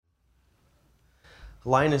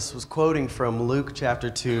Linus was quoting from Luke chapter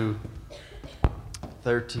 2,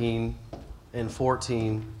 13 and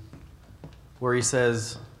 14, where he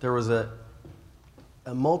says there was a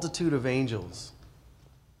multitude of angels,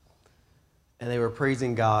 and they were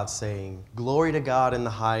praising God, saying, "Glory to God in the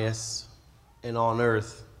highest, and on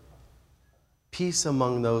earth, peace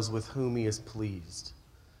among those with whom he is pleased."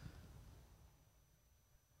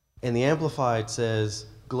 And the Amplified says,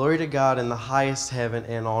 "Glory to God in the highest heaven,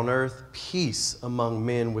 and on earth peace among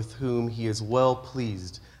men with whom he is well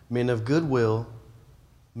pleased, men of good will,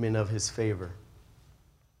 men of his favor."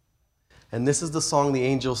 And this is the song the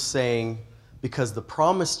angels sang because the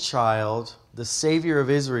promised child, the Savior of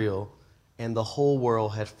Israel, and the whole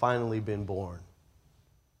world had finally been born.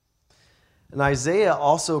 And Isaiah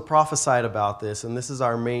also prophesied about this, and this is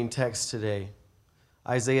our main text today.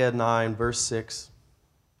 Isaiah 9, verse 6.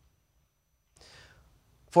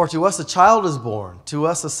 "For to us a child is born, to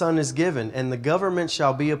us a son is given, and the government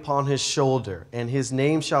shall be upon his shoulder, and his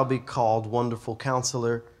name shall be called Wonderful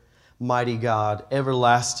Counselor, Mighty God,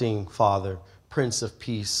 Everlasting Father, Prince of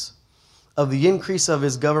Peace. Of the increase of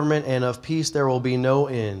his government and of peace there will be no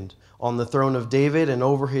end, on the throne of David and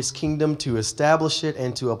over his kingdom, to establish it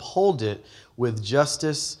and to uphold it with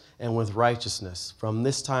justice and with righteousness from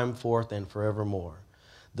this time forth and forevermore.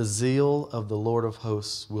 The zeal of the Lord of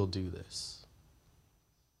hosts will do this."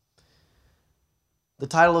 The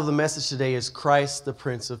title of the message today is Christ, the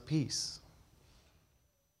Prince of Peace.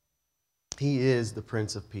 He is the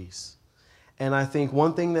Prince of Peace. And I think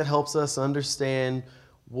one thing that helps us understand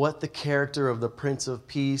what the character of the Prince of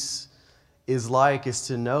Peace is like is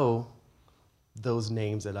to know those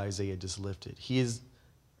names that Isaiah just lifted. He is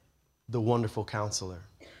the Wonderful Counselor.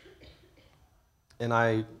 And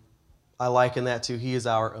I liken that to he is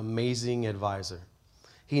our amazing advisor.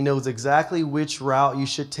 He knows exactly which route you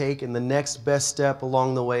should take and the next best step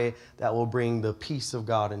along the way that will bring the peace of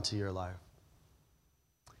God into your life.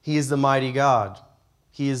 He is the mighty God.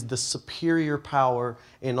 He is the superior power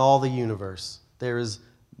in all the universe. There is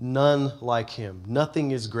none like him.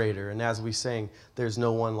 Nothing is greater. And as we sang, there's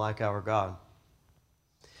no one like our God.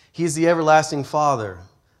 He is the everlasting Father,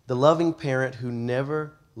 the loving parent who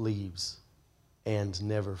never leaves and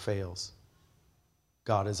never fails.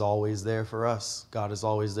 God is always there for us. God is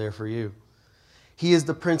always there for you. He is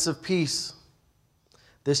the Prince of Peace.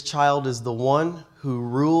 This child is the one who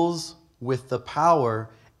rules with the power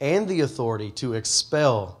and the authority to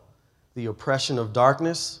expel the oppression of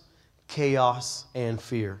darkness, chaos, and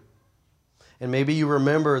fear. And maybe you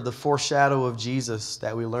remember the foreshadow of Jesus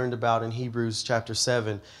that we learned about in Hebrews chapter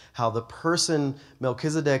 7, how the person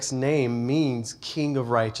Melchizedek's name means King of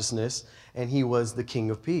Righteousness, and he was the King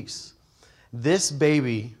of Peace. This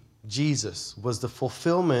baby, Jesus, was the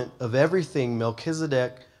fulfillment of everything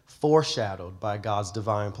Melchizedek foreshadowed by God's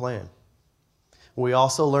divine plan. We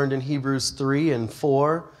also learned in Hebrews 3 and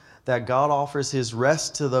 4 that God offers his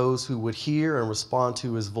rest to those who would hear and respond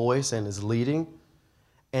to his voice and his leading.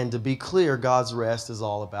 And to be clear, God's rest is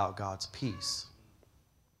all about God's peace.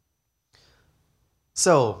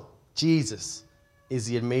 So, Jesus is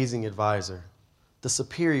the amazing advisor, the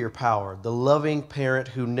superior power, the loving parent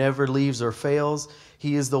who never leaves or fails.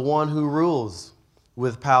 He is the one who rules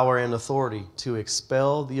with power and authority to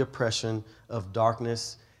expel the oppression of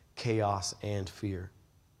darkness, chaos, and fear.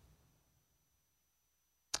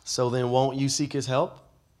 So then, won't you seek his help?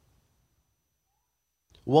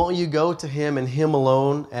 Won't you go to him and him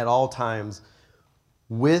alone at all times,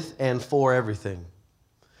 with and for everything?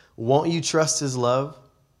 Won't you trust his love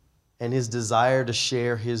and his desire to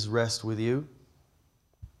share his rest with you?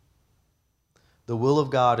 The will of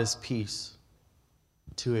God is peace,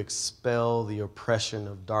 to expel the oppression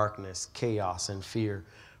of darkness, chaos, and fear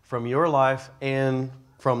from your life and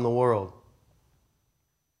from the world.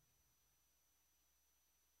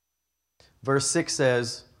 Verse 6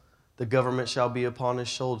 says, the government shall be upon his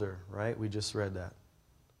shoulder, right? We just read that.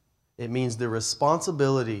 It means the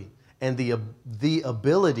responsibility and the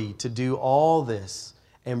ability to do all this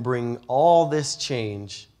and bring all this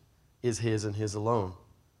change is his and his alone.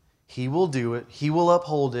 He will do it, he will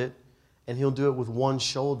uphold it, and he'll do it with one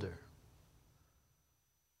shoulder.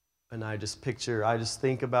 And I just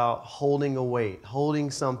think about holding a weight, holding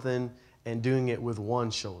something and doing it with one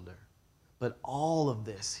shoulder. But all of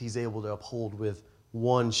this he's able to uphold with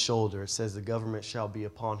one shoulder. It says the government shall be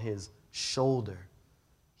upon his shoulder.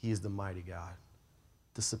 He is the mighty God,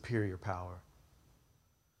 the superior power.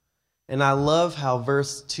 And I love how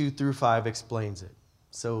verse 2 through 5 explains it.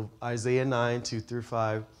 So Isaiah 9, 2 through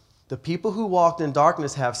 5. The people who walked in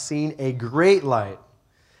darkness have seen a great light,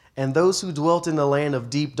 and those who dwelt in the land of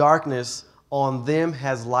deep darkness, on them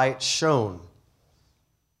has light shone.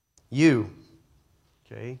 You,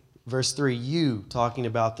 Okay. Verse 3, you, talking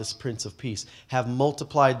about this Prince of Peace, have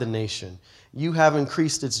multiplied the nation. You have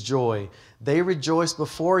increased its joy. They rejoice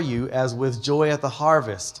before you as with joy at the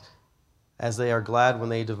harvest, as they are glad when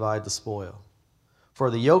they divide the spoil.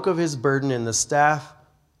 For the yoke of his burden and the staff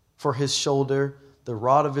for his shoulder, the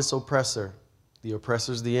rod of his oppressor, the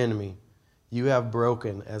oppressor's the enemy, you have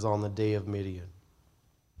broken as on the day of Midian.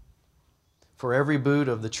 For every boot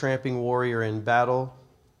of the tramping warrior in battle,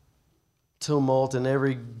 tumult, and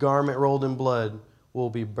every garment rolled in blood will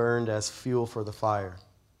be burned as fuel for the fire.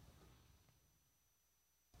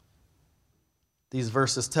 These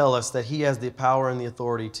verses tell us that he has the power and the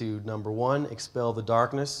authority to, number one, expel the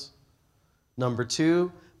darkness. Number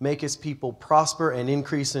two, make his people prosper and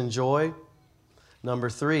increase in joy. Number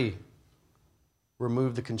three,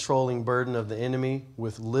 remove the controlling burden of the enemy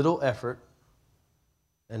with little effort.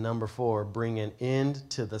 And number four, bring an end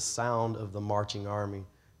to the sound of the marching army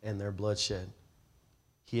and their bloodshed.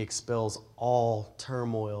 He expels all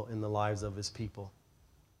turmoil in the lives of his people.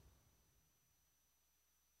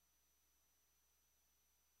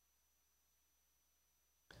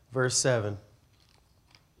 Verse 7.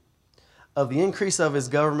 Of the increase of his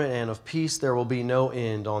government and of peace there will be no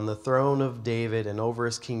end on the throne of David and over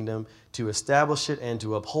his kingdom, to establish it and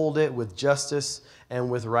to uphold it with justice and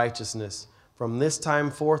with righteousness from this time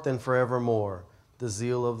forth and forevermore. The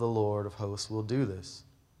zeal of the Lord of hosts will do this.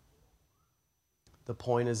 The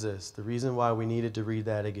point is this, the reason why we needed to read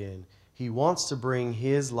that again. He wants to bring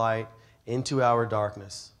his light into our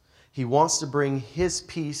darkness. He wants to bring his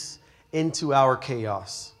peace into our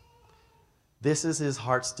chaos. This is his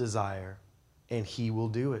heart's desire, and he will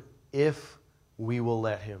do it if we will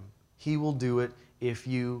let him. He will do it if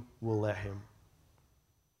you will let him.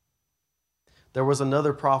 There was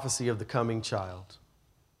another prophecy of the coming child,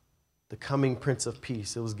 the coming Prince of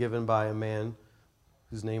Peace. It was given by a man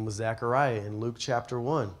whose name was Zechariah in Luke chapter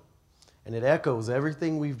 1. And it echoes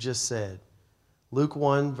everything we've just said. Luke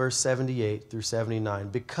 1, verse 78 through 79.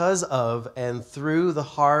 Because of and through the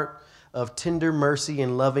heart of tender mercy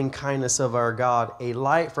and loving kindness of our God, a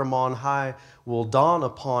light from on high will dawn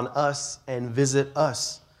upon us and visit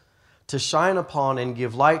us, to shine upon and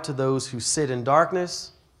give light to those who sit in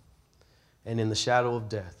darkness and in the shadow of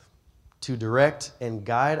death, to direct and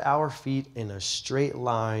guide our feet in a straight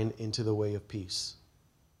line into the way of peace.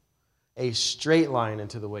 A straight line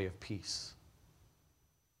into the way of peace.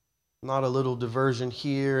 Not a little diversion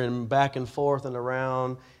here and back and forth and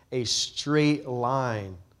around. A straight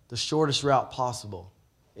line, the shortest route possible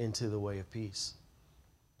into the way of peace.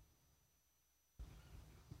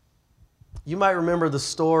 You might remember the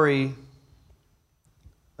story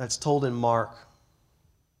that's told in Mark,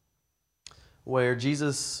 where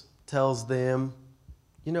Jesus tells them,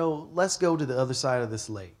 let's go to the other side of this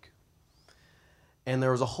lake. And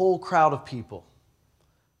there was a whole crowd of people.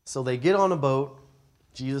 So they get on a boat,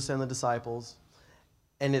 Jesus and the disciples,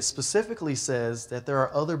 and it specifically says that there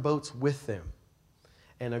are other boats with them.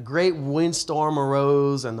 And a great windstorm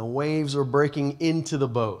arose, and the waves were breaking into the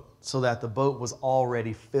boat, so that the boat was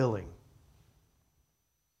already filling.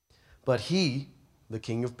 But he, the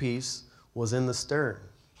King of Peace, was in the stern,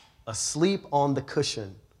 asleep on the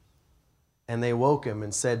cushion. And they woke him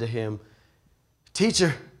and said to him,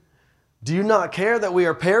 "Teacher, do you not care that we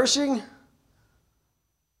are perishing?"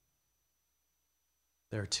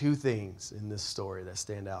 There are two things in this story that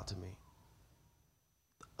stand out to me.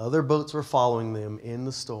 Other boats were following them in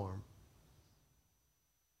the storm,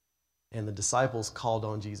 and the disciples called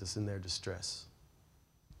on Jesus in their distress.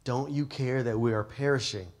 Don't you care that we are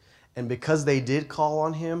perishing? And because they did call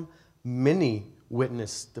on him, many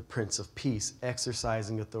witnessed the Prince of Peace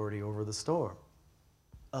exercising authority over the storm.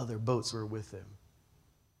 Other boats were with him.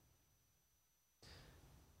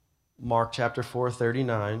 Mark chapter 4,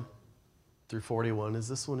 39 through 41. Is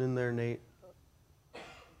this one in there, Nate?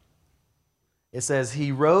 It says,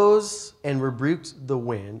 he rose and rebuked the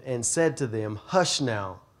wind and said to them, "Hush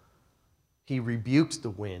now." He rebuked the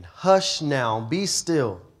wind. "Hush now, be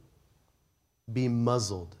still, be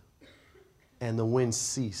muzzled." And the wind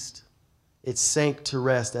ceased. It sank to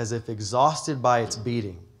rest as if exhausted by its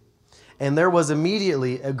beating. And there was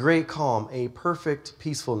immediately a great calm, a perfect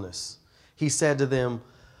peacefulness. He said to them,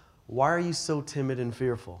 "Why are you so timid and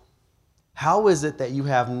fearful? How is it that you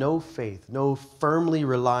have no faith, no firmly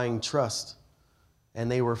relying trust?" And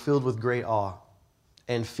they were filled with great awe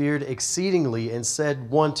and feared exceedingly and said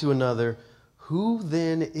one to another, "Who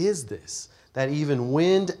then is this that even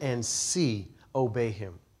wind and sea obey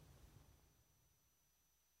him?"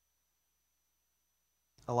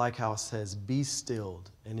 I like how it says, "be stilled,"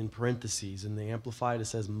 and in parentheses, in the Amplified, it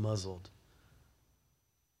says muzzled.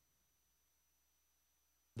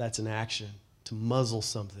 That's an action, to muzzle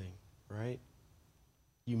something, right?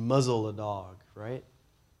 You muzzle a dog, right?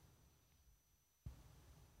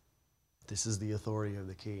 This is the authority of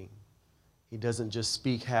the king. He doesn't just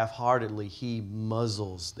speak half-heartedly. He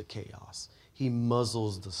muzzles the chaos. He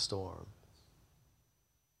muzzles the storm.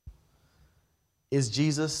 Is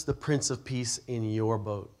Jesus the Prince of Peace in your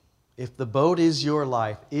boat? If the boat is your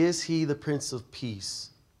life, is he the Prince of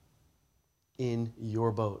Peace in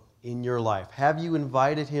your boat, in your life? Have you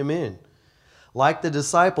invited him in? Like the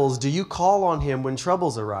disciples, do you call on him when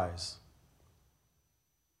troubles arise?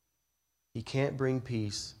 He can't bring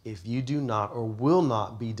peace if you do not or will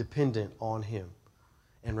not be dependent on him.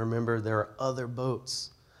 And remember, there are other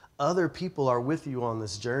boats. Other people are with you on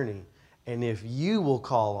this journey. And if you will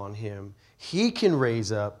call on him, he can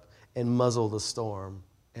raise up and muzzle the storm,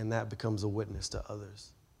 and that becomes a witness to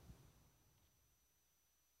others.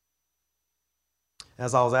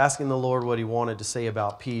 As I was asking the Lord what he wanted to say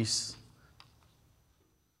about peace,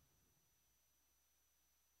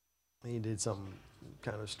 he did something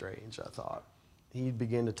kind of strange, I thought. He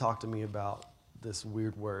began to talk to me about this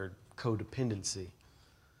weird word, codependency.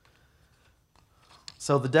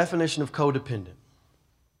 So the definition of codependent: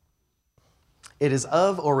 it is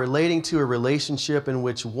of or relating to a relationship in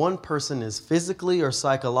which one person is physically or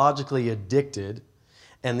psychologically addicted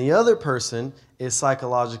and the other person is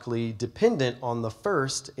psychologically dependent on the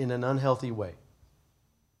first in an unhealthy way.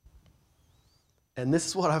 And this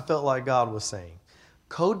is what I felt like God was saying.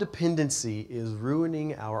 Codependency is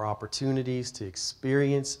ruining our opportunities to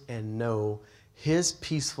experience and know his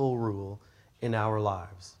peaceful rule in our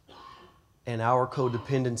lives. And our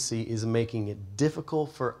codependency is making it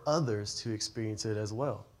difficult for others to experience it as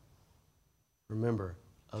well. Remember,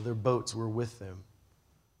 other boats were with them,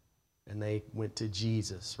 and they went to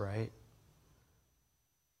Jesus, right?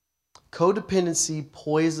 Codependency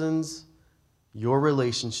poisons your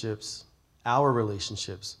relationships, our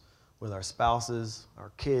relationships with our spouses,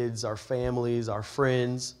 our kids, our families, our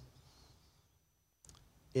friends.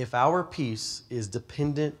 If our peace is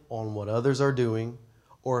dependent on what others are doing,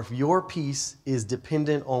 or if your peace is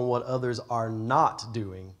dependent on what others are not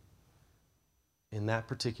doing, in that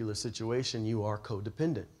particular situation, you are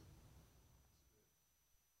codependent.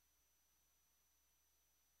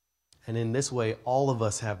 And in this way, all of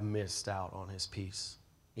us have missed out on his peace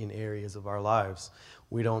in areas of our lives.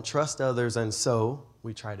 We don't trust others, and so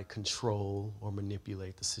we try to control or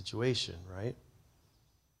manipulate the situation, right?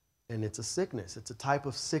 And it's a sickness. It's a type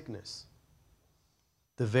of sickness.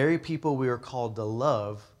 The very people we are called to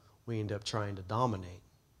love, we end up trying to dominate.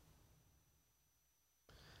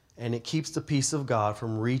 And it keeps the peace of God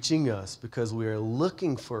from reaching us because we are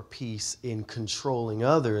looking for peace in controlling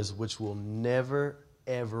others, which will never,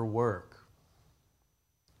 ever work.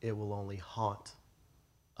 It will only haunt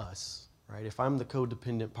us, right? If I'm the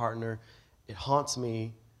codependent partner, it haunts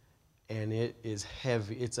me, and it is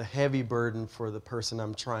heavy. It's a heavy burden for the person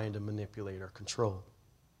I'm trying to manipulate or control.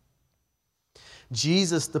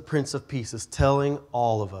 Jesus, the Prince of Peace, is telling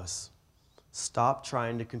all of us, stop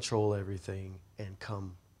trying to control everything and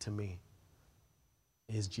come to me.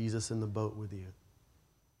 Is Jesus in the boat with you?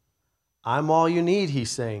 I'm all you need,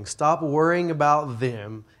 he's saying. Stop worrying about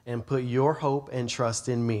them and put your hope and trust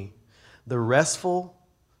in me. The restful,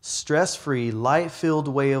 stress-free, light-filled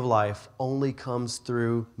way of life only comes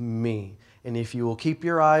through me. And if you keep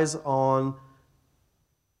your eyes on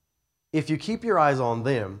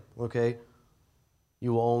them, okay,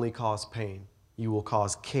 you will only cause pain. You will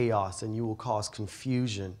cause chaos, and you will cause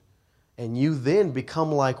confusion. And you then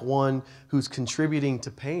become like one who's contributing to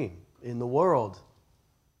pain in the world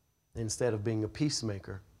instead of being a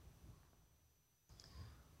peacemaker.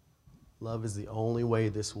 Love is the only way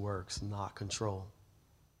this works, not control.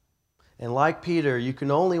 And like Peter, you can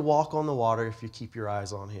only walk on the water if you keep your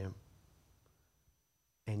eyes on him.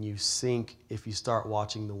 And you sink if you start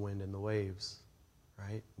watching the wind and the waves,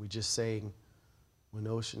 right? We just sang, when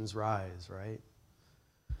oceans rise, right?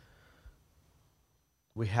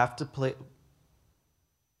 We have to play.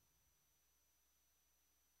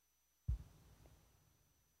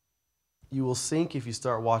 You will sink if you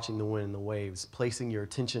start watching the wind and the waves, placing your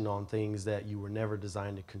attention on things that you were never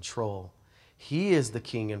designed to control. He is the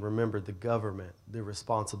king, and remember, the government, the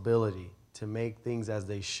responsibility to make things as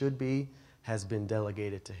they should be has been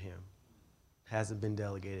delegated to him. It hasn't been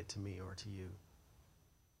delegated to me or to you.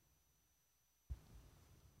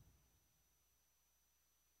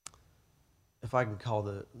 If I can call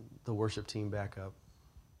the worship team back up.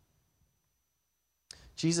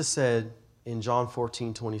 Jesus said in John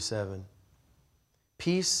 14:27,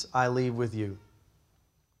 "Peace I leave with you.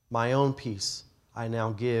 My own peace I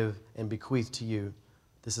now give and bequeath to you."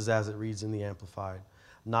 This is as it reads in the Amplified.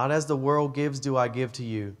 Not as the world gives do I give to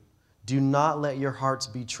you. Do not let your hearts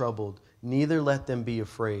be troubled, neither let them be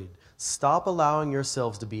afraid. Stop allowing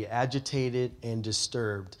yourselves to be agitated and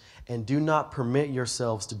disturbed, and do not permit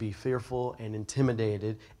yourselves to be fearful and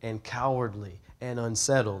intimidated and cowardly and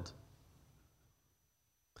unsettled.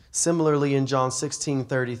 Similarly, in John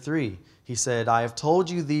 16:33, he said, I have told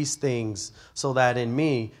you these things so that in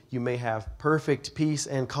me you may have perfect peace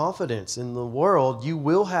and confidence. In the world you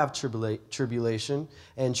will have tribulation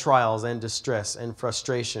and trials and distress and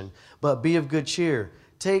frustration, but be of good cheer.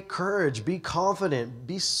 Take courage, be confident,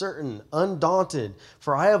 be certain, undaunted,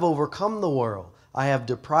 for I have overcome the world. I have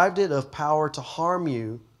deprived it of power to harm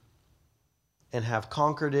you and have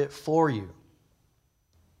conquered it for you.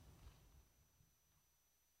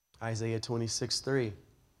 Isaiah 26:3.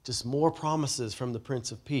 Just more promises from the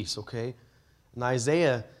Prince of Peace, okay? And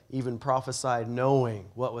Isaiah even prophesied knowing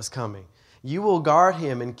what was coming. You will guard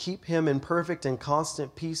him and keep him in perfect and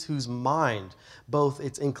constant peace, whose mind, both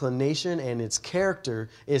its inclination and its character,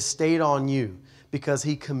 is stayed on you, because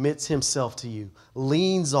he commits himself to you,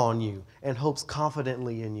 leans on you, and hopes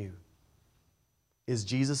confidently in you. Is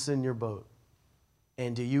Jesus in your boat?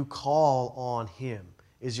 And do you call on him?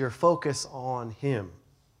 Is your focus on him?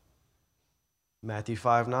 Matthew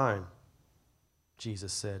 5:9,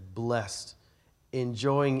 Jesus said, blessed,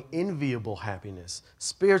 enjoying enviable happiness,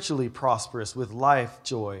 spiritually prosperous with life,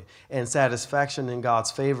 joy, and satisfaction in God's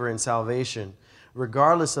favor and salvation,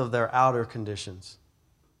 regardless of their outer conditions,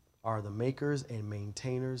 are the makers and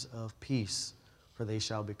maintainers of peace, for they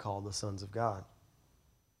shall be called the sons of God.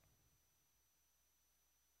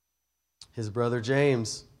 His brother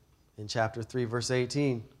James, in chapter 3, verse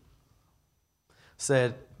 18,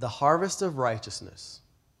 said, the harvest of righteousness,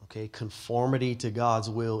 okay, conformity to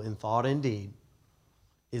God's will in thought and deed,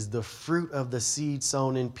 is the fruit of the seed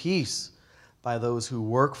sown in peace by those who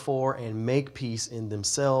work for and make peace in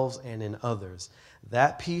themselves and in others.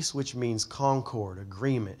 That peace which means concord,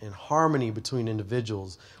 agreement, and harmony between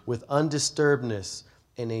individuals with undisturbedness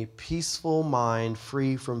and a peaceful mind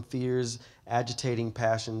free from fears, agitating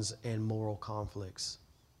passions, and moral conflicts.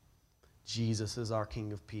 Jesus is our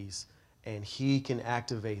King of Peace, and he can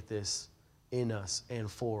activate this in us and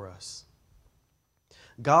for us.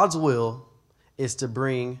 God's will is to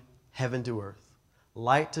bring heaven to earth,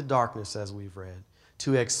 light to darkness, as we've read,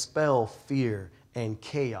 to expel fear and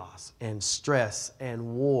chaos and stress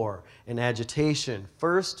and war and agitation,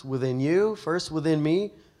 first within you, first within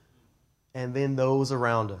me, and then those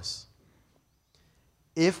around us.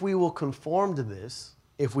 If we will conform to this,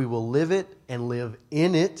 if we will live it and live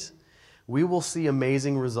in it, we will see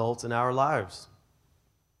amazing results in our lives.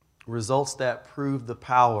 Results that prove the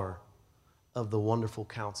power of the wonderful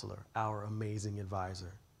counselor, our amazing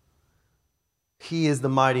advisor. He is the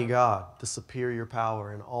mighty God, the superior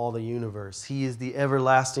power in all the universe. He is the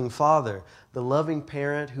everlasting Father, the loving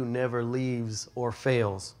parent who never leaves or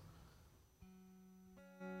fails.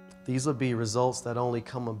 These would be results that only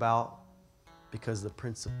come about because the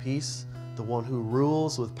Prince of Peace, the one who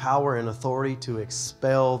rules with power and authority to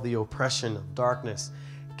expel the oppression of darkness,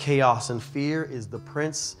 chaos, and fear, is the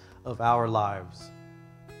Prince of our lives.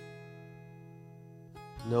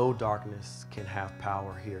 No darkness can have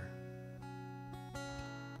power here.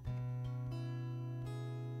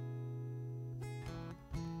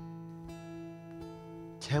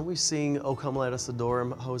 Can we sing "Oh Come Let Us Adore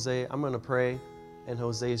Him," Jose? I'm going to pray, and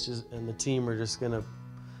and the team are just going to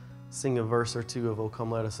sing a verse or two of "Oh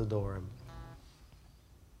Come Let Us Adore Him."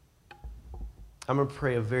 I'm going to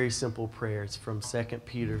pray a very simple prayer. It's from 2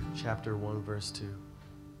 Peter chapter 1, verse 2.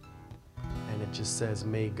 And it just says,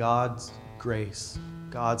 may God's grace,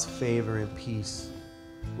 God's favor and peace,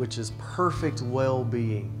 which is perfect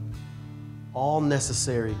well-being, all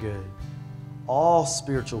necessary good, all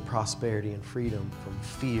spiritual prosperity and freedom from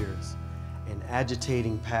fears and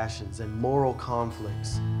agitating passions and moral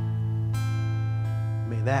conflicts,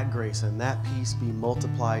 may that grace and that peace be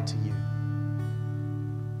multiplied to you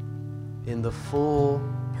in the full,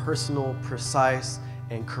 personal, precise,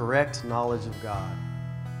 and correct knowledge of God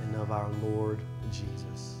and of our Lord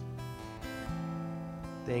Jesus.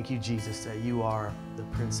 Thank you, Jesus, that you are the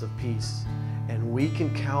Prince of Peace, and we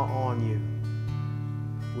can count on you.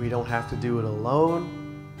 We don't have to do it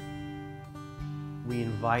alone. We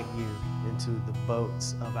invite you into the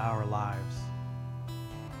boats of our lives.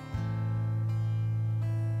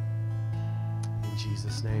 In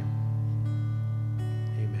Jesus' name.